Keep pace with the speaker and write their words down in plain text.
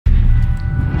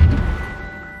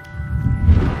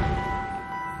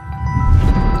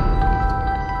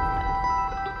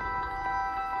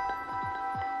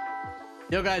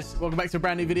Yo guys, welcome back to a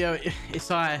brand new video.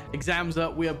 It's exams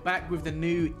up. We are back with the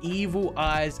new Evil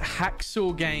Eyes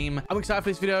Hacksaw game. I'm excited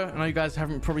for this video. I know you guys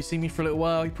haven't probably seen me for a little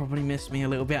while. You probably missed me a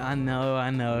little bit. I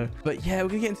know. But yeah, we're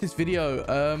gonna get into this video.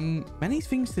 Many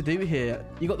things to do here.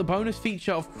 You got the bonus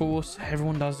feature, of course.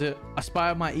 Everyone does it. I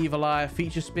spy my evil eye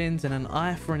feature spins and an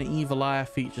eye for an evil eye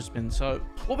feature spin. So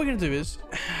what we're gonna do is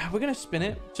we're gonna spin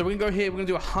it. So we're gonna go here. We're gonna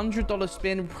do $100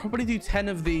 spin. We'll probably do 10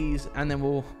 of these, and then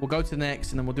we'll go to the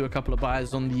next, and then we'll do a couple of buys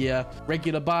on the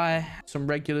regular buy, some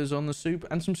regulars on the super,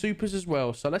 and some supers as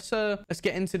well. So let's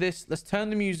get into this. Let's turn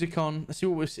the music on. Let's see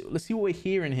what we're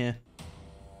hearing here.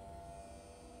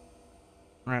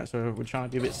 All right, so we're trying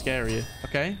to be a bit scarier.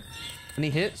 Okay, any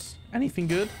hits? Anything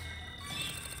good?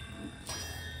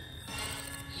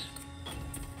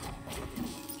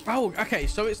 Oh, okay,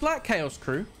 so it's like Chaos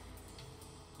Crew.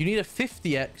 You need a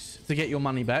 50x to get your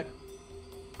money back.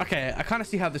 Okay, I kind of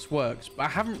see how this works, but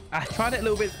I tried it a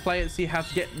little bit to play it, see how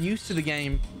to get used to the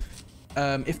game.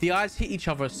 If the eyes hit each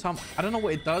other, I don't know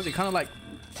what it does. It kind of like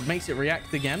makes it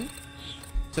react again.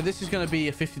 So this is going to be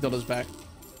a $50 back.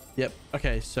 Yep.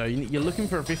 Okay, so you're looking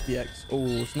for a 50x. Oh,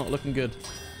 it's not looking good.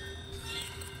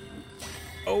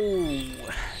 Oh,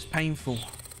 it's painful.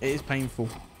 It is painful.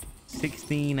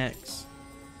 16x.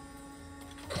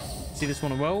 See this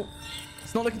one as well?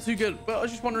 It's not looking too good, but I was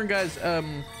just wondering, guys,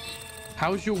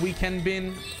 how's your weekend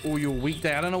been, or your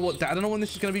weekday? I don't know when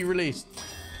this is going to be released,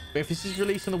 but if this is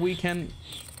released on the weekend,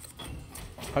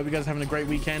 hope you guys are having a great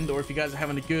weekend, or if you guys are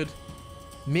having a good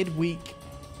midweek,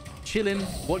 chilling,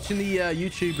 watching the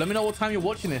YouTube. Let me know what time you're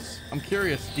watching this. I'm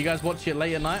curious. Do you guys watch it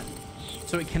late at night?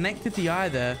 So it connected the eye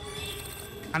there,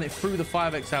 and it threw the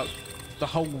 5x out the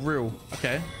whole reel.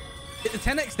 Okay, hit the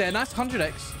 10x there. Nice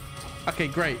 100x. Okay,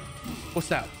 great. What's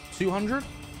that? 200.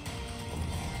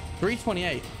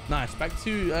 328. Nice. Back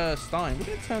to Stein. We're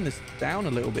gonna turn this down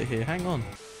a little bit here. Hang on.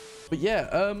 But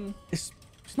yeah, it's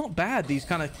not bad. These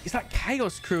kind of, it's like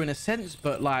Chaos Crew in a sense,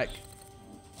 but like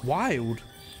wild.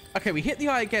 Okay, we hit the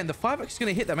eye again. The 5x is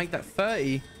gonna hit that, make that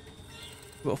 30. We've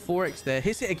got a 4x there.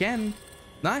 Hits it again.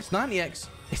 Nice. 90x.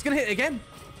 It's gonna hit it again.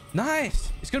 Nice.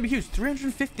 It's gonna be huge.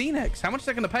 315x. How much is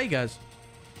that gonna pay, guys?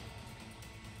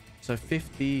 So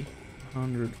 50,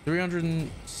 100, 300,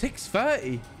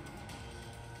 630.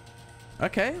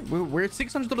 Okay, we're at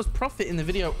 $600 profit in the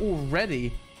video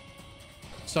already.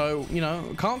 So, you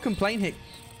know, can't complain here.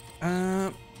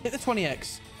 Hit the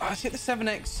 20x. Let's hit the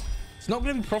 7x. It's not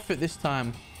going to be profit this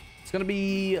time. It's going to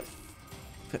be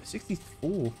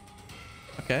 64.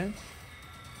 Okay.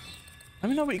 Let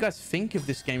me know what you guys think of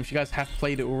this game. If you guys have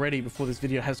played it already before this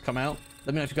video has come out.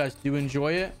 Let me know if you guys do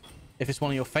enjoy it. If it's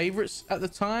one of your favorites at the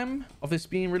time of this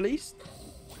being released.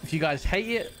 If you guys hate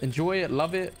it, enjoy it,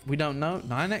 love it, we don't know.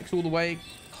 9x all the way.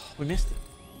 Oh, we missed it.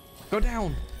 Go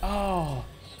down. Oh.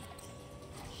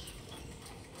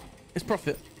 It's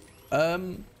profit.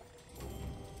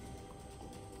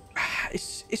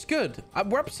 It's good.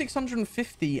 We're up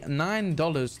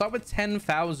 $659. Start with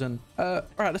 10,000. All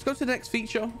right, let's go to the next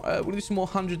feature. We'll do some more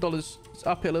 $100. Let's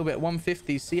up it a little bit,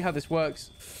 150. See how this works.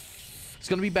 It's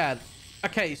gonna be bad.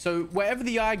 Okay, so wherever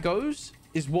the eye goes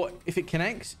is what, if it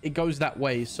connects, it goes that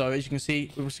way. So as you can see,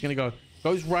 we're just gonna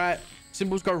goes right,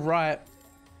 symbols go right.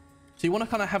 So you want to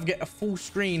kind of get a full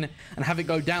screen and have it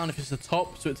go down if it's the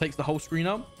top, so it takes the whole screen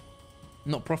up.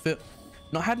 Not profit.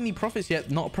 Not had any profits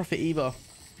yet. Not a profit either.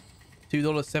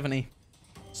 $2.70.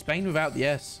 Spain without the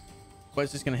S.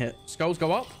 Where's this gonna hit? Skulls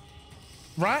go up.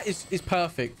 Right is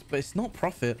perfect, but it's not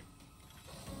profit.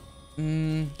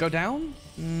 Go down.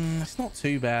 It's not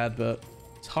too bad, but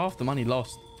it's half the money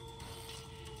lost.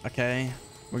 Okay,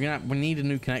 we need a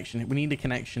new connection. We need a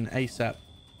connection ASAP.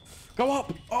 Go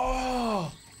up.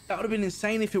 Oh, that would have been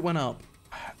insane if it went up.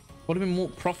 Would have been more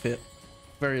profit,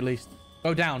 very least.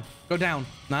 Go down. Go down.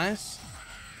 Nice.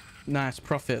 Nice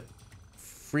profit.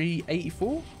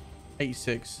 384,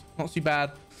 86. Not too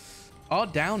bad. Are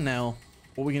down now.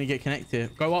 What are we gonna get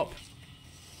connected? Go up.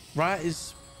 Right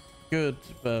is good,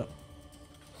 but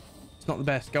it's not the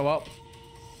best. Go up.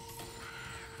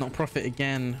 Not profit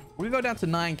again. We're gonna go down to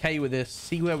 9k with this,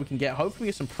 see where we can get. Hopefully we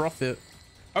get some profit.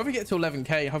 Hopefully we get to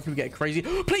 11k. Hopefully we get crazy.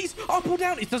 Please, up or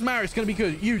down. It doesn't matter. It's gonna be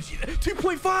good. Huge.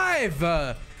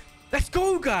 2.5. Let's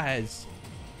go, guys.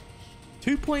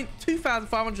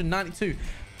 2,592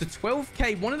 to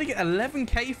 12k. Wanted to get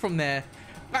 11k from there.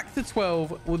 Back to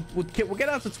 12. We'll get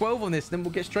out to 12 on this, then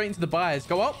we'll get straight into the buys.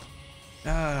 Go up.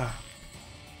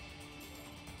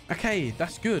 Okay,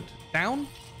 that's good. Down.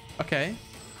 Okay.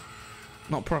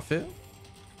 Not profit.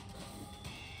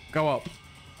 Go up.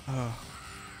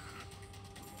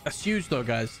 That's huge though,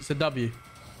 guys. It's a W.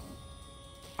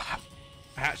 I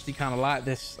actually kind of like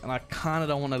this, and I kind of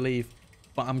don't want to leave.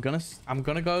 but I'm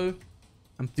gonna go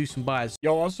and do some buys.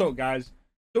 Yo, what's up, guys?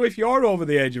 So if you're over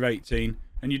the age of 18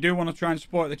 and you do want to try and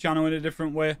support the channel in a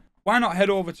different way, why not head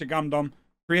over to Gamdom,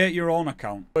 create your own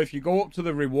account. So if you go up to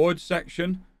the rewards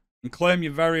section and claim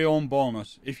your very own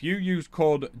bonus, if you use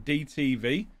code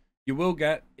DTV, you will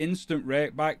get instant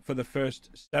rate back for the first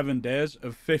 7 days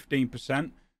of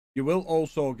 15%. You will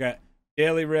also get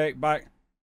daily rate back,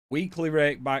 weekly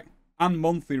rate back, and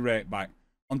monthly rate back.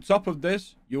 On top of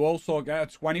this, you also get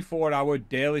a 24-hour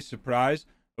daily surprise,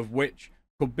 of which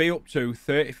could be up to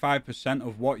 35%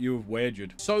 of what you have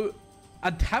wagered. So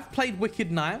I have played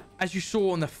Wicked Knight, as you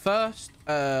saw on the first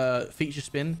feature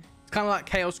spin. It's kind of like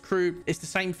Chaos Crew. It's the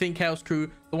same thing, Chaos Crew.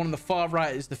 The one on the far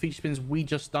right is the feature spins we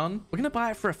just done. We're gonna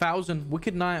buy it for 1,000.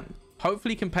 Wicked Knight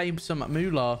hopefully can pay some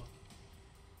moolah.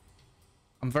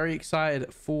 I'm very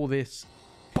excited for this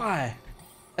buy.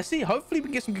 Let's see, hopefully we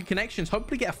can get some good connections.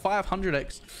 Hopefully get a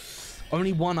 500x.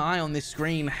 Only one eye on this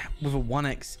screen with a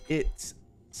 1x. It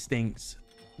stinks.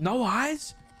 No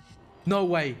eyes? No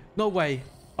way. No way.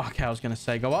 Okay, I was gonna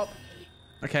say go up.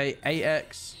 Okay,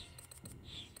 8x.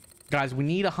 Guys, we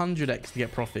need 100x to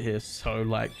get profit here. So,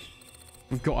 like,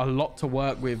 we've got a lot to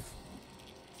work with.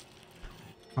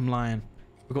 I'm lying.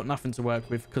 We've got nothing to work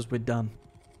with because we're done.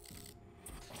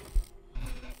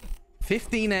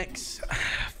 15x.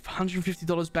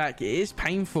 $150 back. It is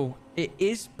painful. It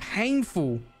is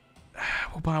painful.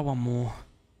 We'll buy one more.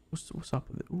 What's up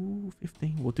with it? Ooh,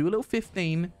 15. We'll do a little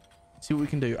 15. See what we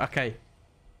can do. Okay.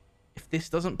 If this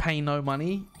doesn't pay no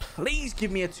money, please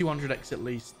give me a 200x at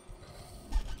least.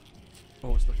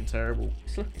 Oh, it's looking terrible.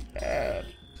 It's looking bad.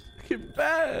 It's looking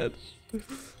bad.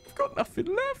 I've got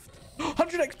nothing left.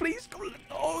 100x, please.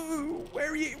 Oh,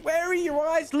 where are your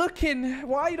eyes looking?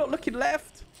 Why are you not looking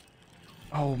left?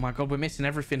 Oh my god, we're missing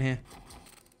everything here.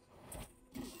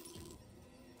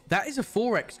 That is a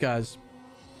 4x, guys.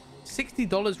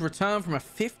 $60 return from a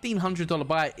 $1,500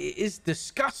 buy. It is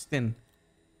disgusting.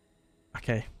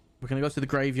 Okay, we're gonna go to the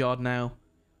graveyard now.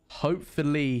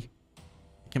 Hopefully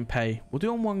it can pay. We'll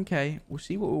do on 1k. We'll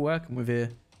see what we're working with here,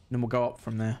 and then we'll go up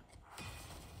from there.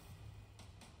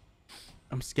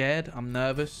 I'm scared. I'm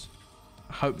nervous.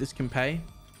 I hope this can pay.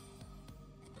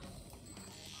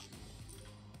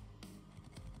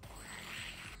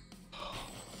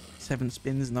 Seven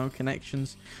spins, no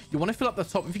connections. You want to fill up the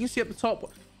top. If you can see up the top,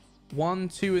 1,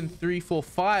 2, and 3, 4,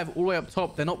 5, all the way up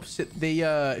top. Then opposite the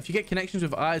if you get connections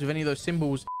with eyes with any of those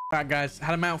symbols. All right, guys,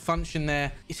 had a malfunction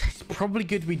there. It's probably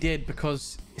good we did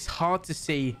because it's hard to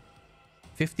see.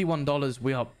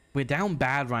 $51. We're down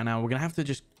bad right now. We're gonna have to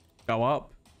just go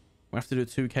up. We have to do a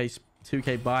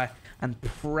 2k buy and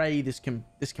pray this can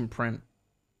print.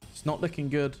 It's not looking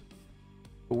good,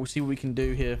 but we'll see what we can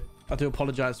do here. I do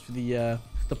apologize for the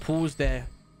pause there.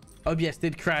 OBS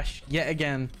did crash yet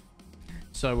again.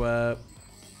 So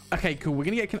okay, cool. We're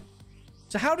gonna get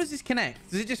so how does this connect?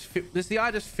 Does the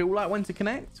eye just feel like when to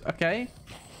connect? Okay,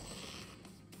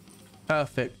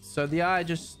 perfect. So the eye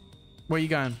just, where are you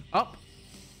going? Up?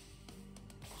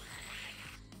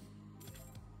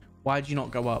 Why did you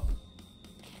not go up?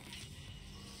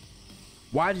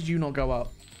 Why did you not go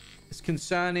up? It's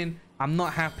concerning. I'm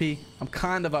not happy. I'm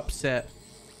kind of upset.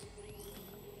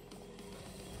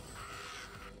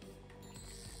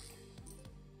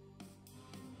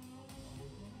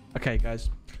 Okay, guys,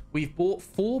 we've bought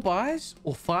 4 buys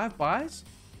or 5 buys,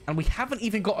 and we haven't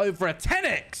even got over a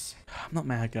 10x. I'm not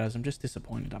mad, guys. I'm just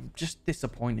disappointed. I'm just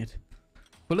disappointed.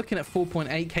 We're looking at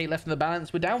 4.8k left in the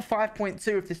balance. We're down 5.2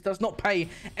 if this does not pay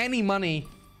any money.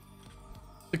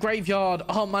 The graveyard,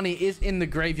 our money is in the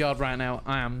graveyard right now.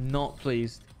 I am not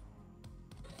pleased.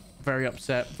 Very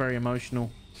upset, very emotional.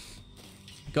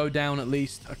 Go down at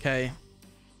least. Okay.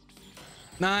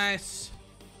 Nice.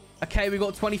 Okay, we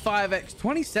got 25x,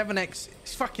 27x.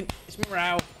 It's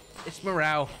morale. It's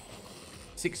morale.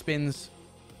 6 spins.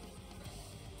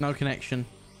 No connection.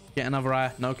 Get another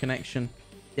eye. No connection.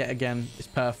 Yet again, it's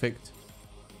perfect.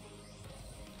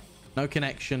 No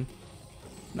connection.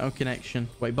 No connection.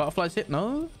 Wait, butterflies hit?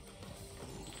 No?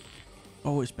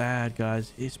 Oh, it's bad,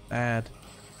 guys. It's bad.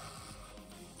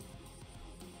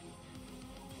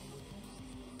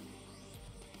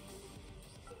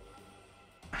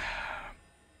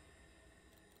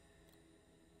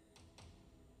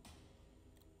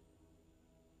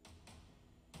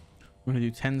 We're going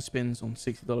to do 10 spins on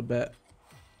 $60 bet.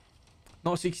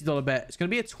 Not a $60 bet. It's going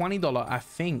to be a $20, I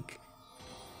think.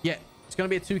 Yeah, it's going to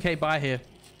be a 2k buy here.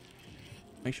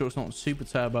 Make sure it's not super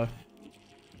turbo.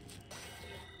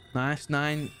 Nice.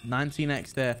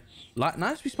 19x there.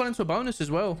 Nice, we spun into a bonus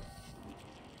as well.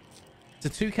 It's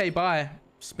a 2k buy.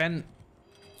 Spent,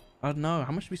 I don't know.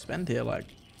 How much did we spend here? Like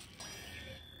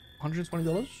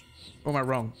 $120? Or am I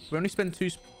wrong? We only spend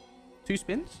two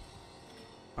spins?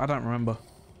 I don't remember.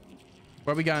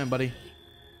 Where are we going, buddy?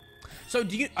 So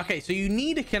do you... Okay, so you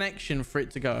need a connection for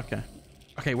it to go. Okay.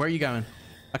 Okay, where are you going?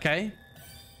 Okay.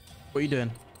 What are you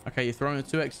doing? Okay, you're throwing a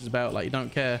 2x's about like you don't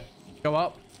care. Go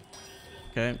up.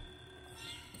 Okay.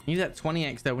 You need that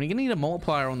 20x there. When you're going to need a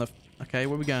multiplier on the... Okay,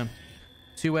 where are we going?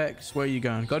 2x. Where are you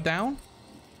going? Go down.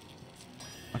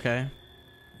 Okay.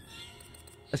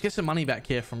 Let's get some money back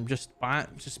here from just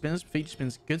spins, feature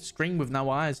spins. Good screen with no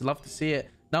eyes. Love to see it.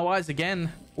 No eyes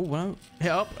again. Oh, well.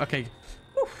 Hit up. Okay.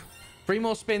 Whew. 3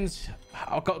 more spins.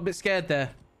 I got a bit scared there.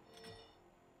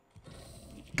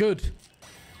 Good.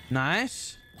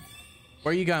 Nice.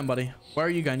 Where are you going, buddy? Where are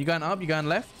you going? You going up? You going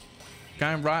left?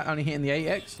 Going right? Only hitting the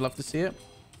 8x. Love to see it.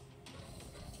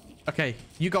 Okay.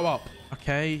 You go up.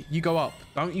 Okay. You go up.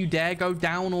 Don't you dare go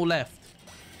down or left.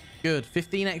 Good.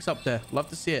 15x up there. Love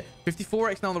to see it.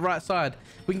 54x now on the right side.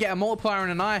 We can get a multiplier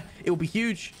and an eye. It will be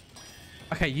huge.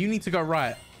 Okay. You need to go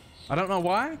right. I don't know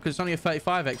why, because it's only a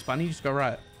 35x, but I need you to go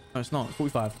right. No, it's not. It's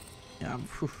 45. Yeah.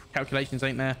 Calculations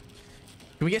ain't there.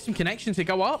 Can we get some connections to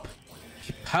go up?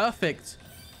 Perfect.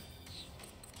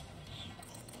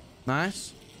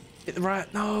 Nice. Hit the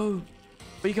right. No.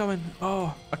 Where are you going?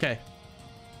 Oh, okay.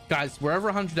 Guys, we're over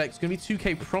 100x. It's going to be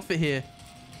 2k profit here.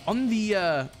 On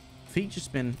the feature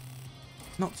spin.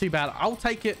 Not too bad. I'll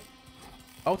take it.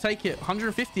 I'll take it.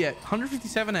 150x.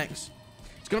 157x.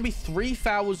 It's going to be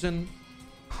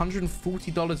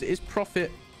 $3,140. It is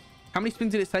profit. How many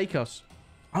spins did it take us?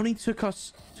 Only took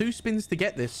us 2 spins to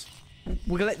get this.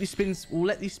 We'll let these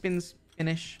spins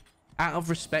finish out of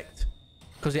respect,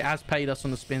 because it has paid us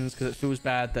on the spins, because it feels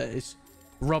bad that it's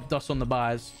robbed us on the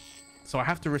buys. So I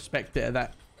have to respect it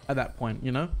at that point,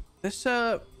 you know. Let's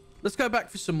go back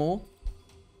for some more.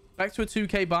 Back to a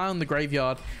 2k buy on the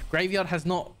graveyard. Graveyard has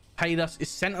not paid us.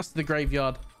 It's sent us to the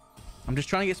graveyard. I'm just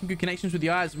trying to get some good connections with the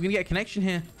eyes. We're gonna get a connection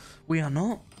here. We are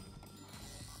not.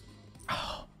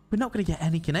 Oh, we're not gonna get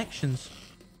any connections.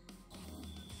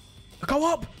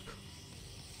 Go up.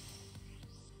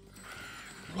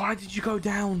 Why did you go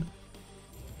down?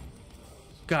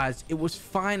 Guys, it was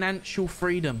financial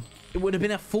freedom. It would have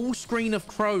been a full screen of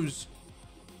crows.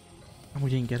 And we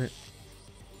didn't get it.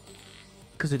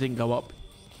 Because it didn't go up.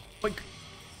 Like,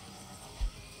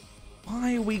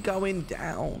 why are we going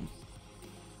down?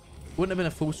 Wouldn't have been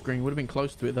a full screen. Would have been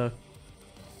close to it, though.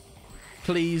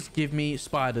 Please give me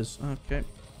spiders. Okay.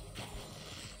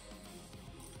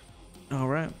 All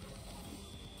right.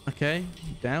 Okay.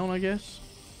 Down, I guess.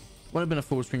 Would have been a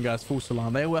full screen, guys. Full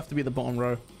salon. They all have to be at the bottom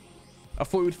row. I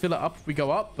thought we would fill it up if we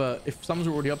go up, but if someone's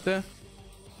already up there.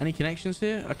 Any connections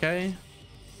here? Okay.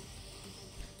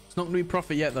 It's not going to be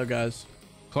profit yet, though, guys.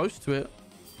 Close to it.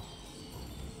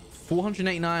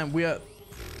 489. We are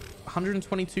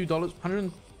 $122.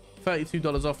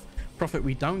 $132 off profit.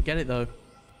 We don't get it, though.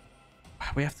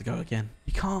 We have to go again.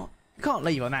 You can't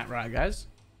leave on that, right, guys?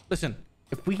 Listen,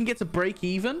 if we can get to break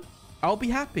even, I'll be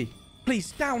happy.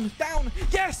 Please, down.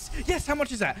 Yes. How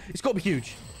much is that? It's got to be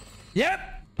huge. Yep.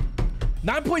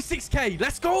 9.6k.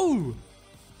 Let's go.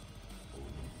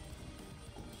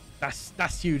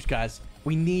 That's huge, guys.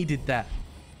 We needed that.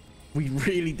 We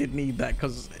really did need that,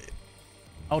 because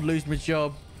I would lose my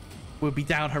job. We'll be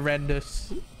down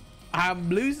horrendous. I'm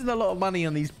losing a lot of money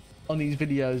on these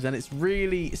videos, and it's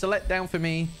a letdown for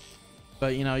me.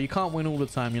 But you know, you can't win all the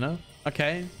time, you know.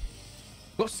 Okay.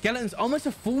 Got skeletons. Almost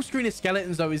a full screen of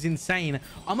skeletons, though, is insane.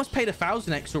 Almost paid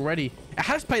 1,000x already. It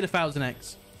has paid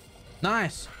 1,000x.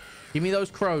 Nice. Give me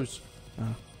those crows.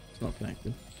 Oh, it's not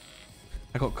connected.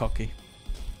 I got cocky.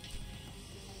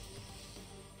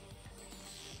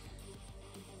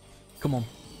 Come on.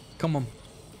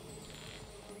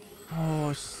 Oh,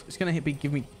 it's gonna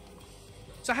give me.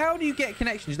 So how do you get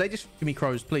connections? They just give me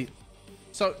crows, please.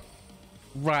 So,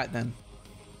 right then.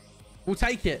 We'll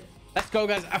take it. Let's go,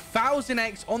 guys.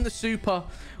 1,000x on the super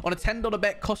on a $10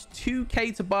 bet. Cost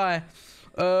 2k to buy.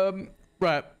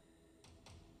 Right.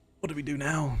 What do we do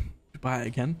now? Do we buy it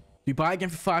again? Do we buy it again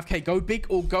for 5k? Go big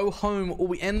or go home, or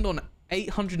we end on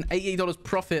 $888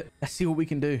 profit. Let's see what we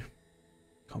can do.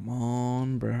 Come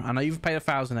on, bro. I know you've paid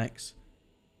 1,000x.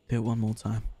 Do it one more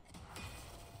time.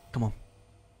 Come on.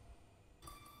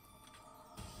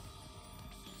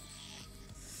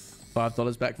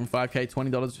 $5 back from 5k.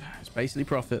 $20. It's basically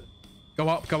profit. Go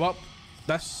up.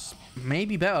 That's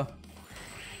maybe better.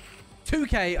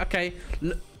 2k. Okay.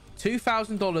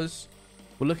 $2,000.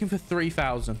 We're looking for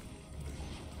 3,000.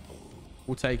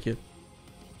 We'll take it.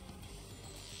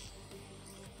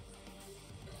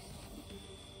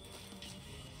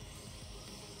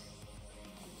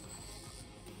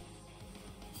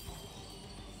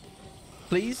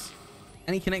 Please?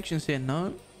 Any connections here?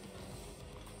 No.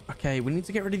 Okay, we need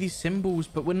to get rid of these symbols,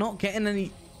 but we're not getting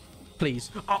any.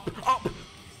 Please. Up.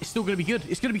 It's still going to be good.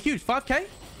 It's going to be huge. 5k?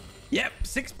 Yep.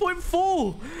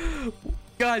 6.4.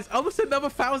 Guys, almost another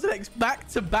 1000x back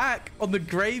to back on the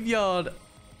graveyard.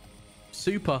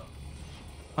 Super.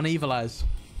 On Evil Eyes.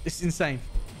 It's insane.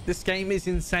 This game is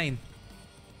insane.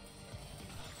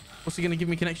 What's he going to give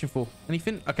me connection for?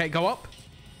 Anything? Okay, go up.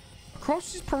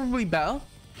 Cross is probably better.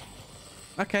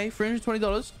 Okay,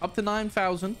 $320. Up to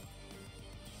 9,000.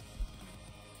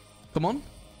 Come on.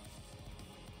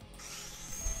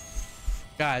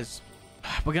 Guys,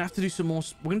 we're gonna have to do some more.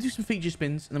 We're gonna do some feature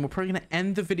spins, and then we're probably gonna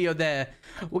end the video there.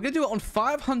 We're gonna do it on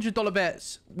 $500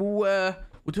 bets. We'll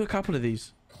do a couple of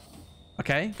these.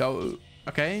 Okay, go.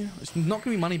 Okay, it's not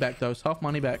gonna be money back though. It's half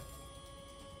money back.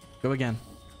 Go again.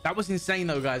 That was insane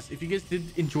though, guys. If you guys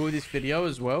did enjoy this video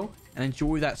as well and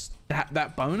enjoy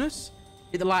that bonus,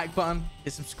 hit the like button,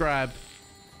 hit subscribe,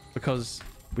 because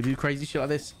we do crazy shit like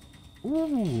this.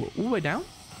 Ooh, all the way down.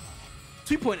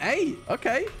 2.8.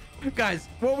 Okay. Guys,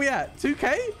 what are we at?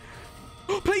 2k?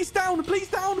 Oh, please down. Please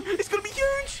down. It's going to be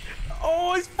huge.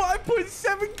 Oh, it's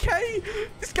 5.7k.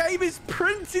 This game is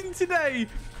printing today.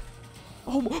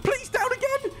 Oh, please down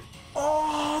again.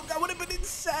 Oh, that would have been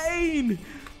insane.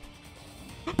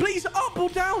 Please up or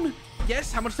down.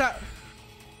 Yes. How much is that?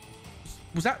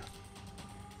 Was that?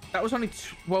 That was only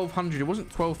 1,200. It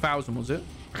wasn't 12,000, was it?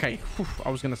 Okay. Whew,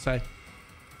 I was going to say.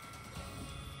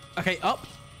 Okay, up.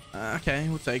 Okay,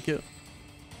 we'll take it.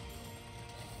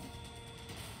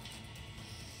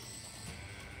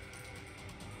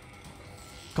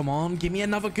 Come on, give me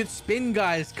another good spin,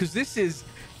 guys, because this is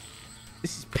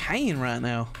pain right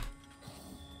now.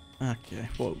 Okay,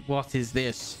 what is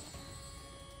this?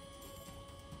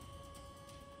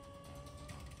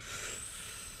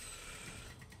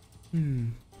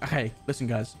 Okay, listen,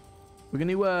 guys. We're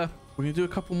gonna do a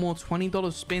couple more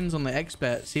 $20 spins on the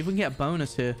expert. See if we can get a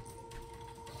bonus here.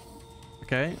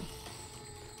 Okay.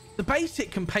 The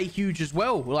basic can pay huge as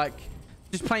well. Like,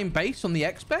 just playing base on the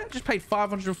expert just paid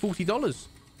 $540.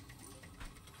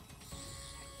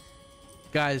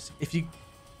 Guys, we've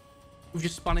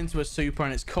just spun into a super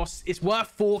and it's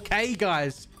worth 4k,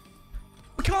 guys.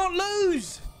 We can't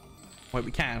lose. Wait,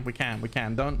 we can.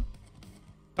 Don't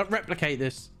replicate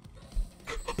this.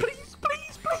 Please.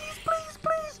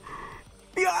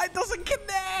 The eye doesn't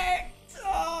connect.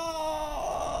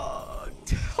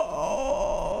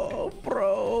 Oh,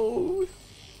 bro.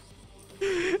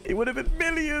 It would have been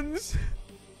millions.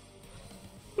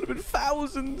 Would have been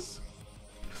thousands.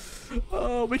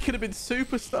 Oh, we could have been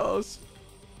superstars.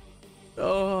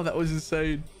 Oh, that was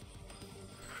insane.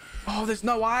 Oh, there's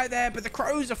no eye there, but the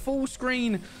crows are full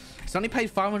screen. It's only paid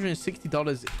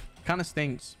 $560. It kind of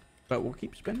stinks, but we'll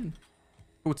keep spinning.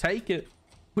 We'll take it.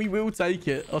 We will take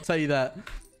it. I'll tell you that.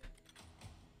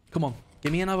 Come on.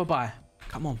 Give me another buy.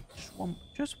 Come on.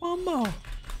 Just one more.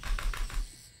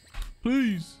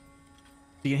 Please.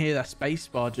 You can hear that space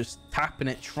bar just tapping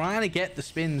it, trying to get the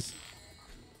spins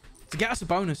to get us a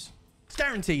bonus. It's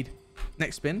guaranteed.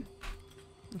 Next spin.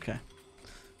 Okay.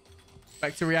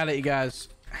 Back to reality, guys.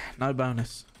 No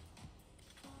bonus.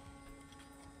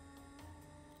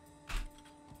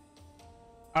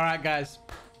 All right, guys.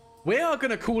 We are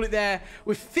going to call it there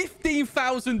with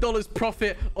 $15,000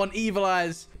 profit on Evil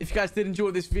Eyes. If you guys did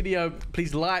enjoy this video,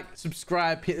 please like,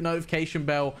 subscribe, hit the notification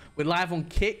bell. We're live on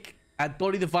Kick at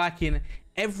Bloody the Viking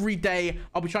every day.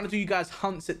 I'll be trying to do you guys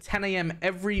hunts at 10 a.m.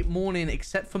 every morning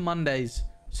except for Mondays.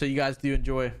 So you guys do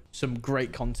enjoy some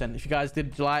great content. If you guys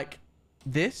did like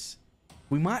this,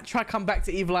 we might try come back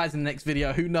to Evil Eyes in the next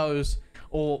video. Who knows?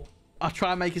 Or I'll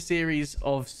try and make a series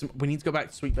of we need to go back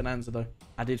to Sweet Bonanza though.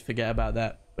 I did forget about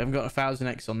that. We haven't got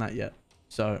 1000x on that yet.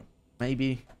 So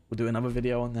maybe we'll do another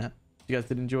video on that. If you guys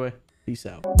did enjoy, peace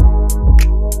out.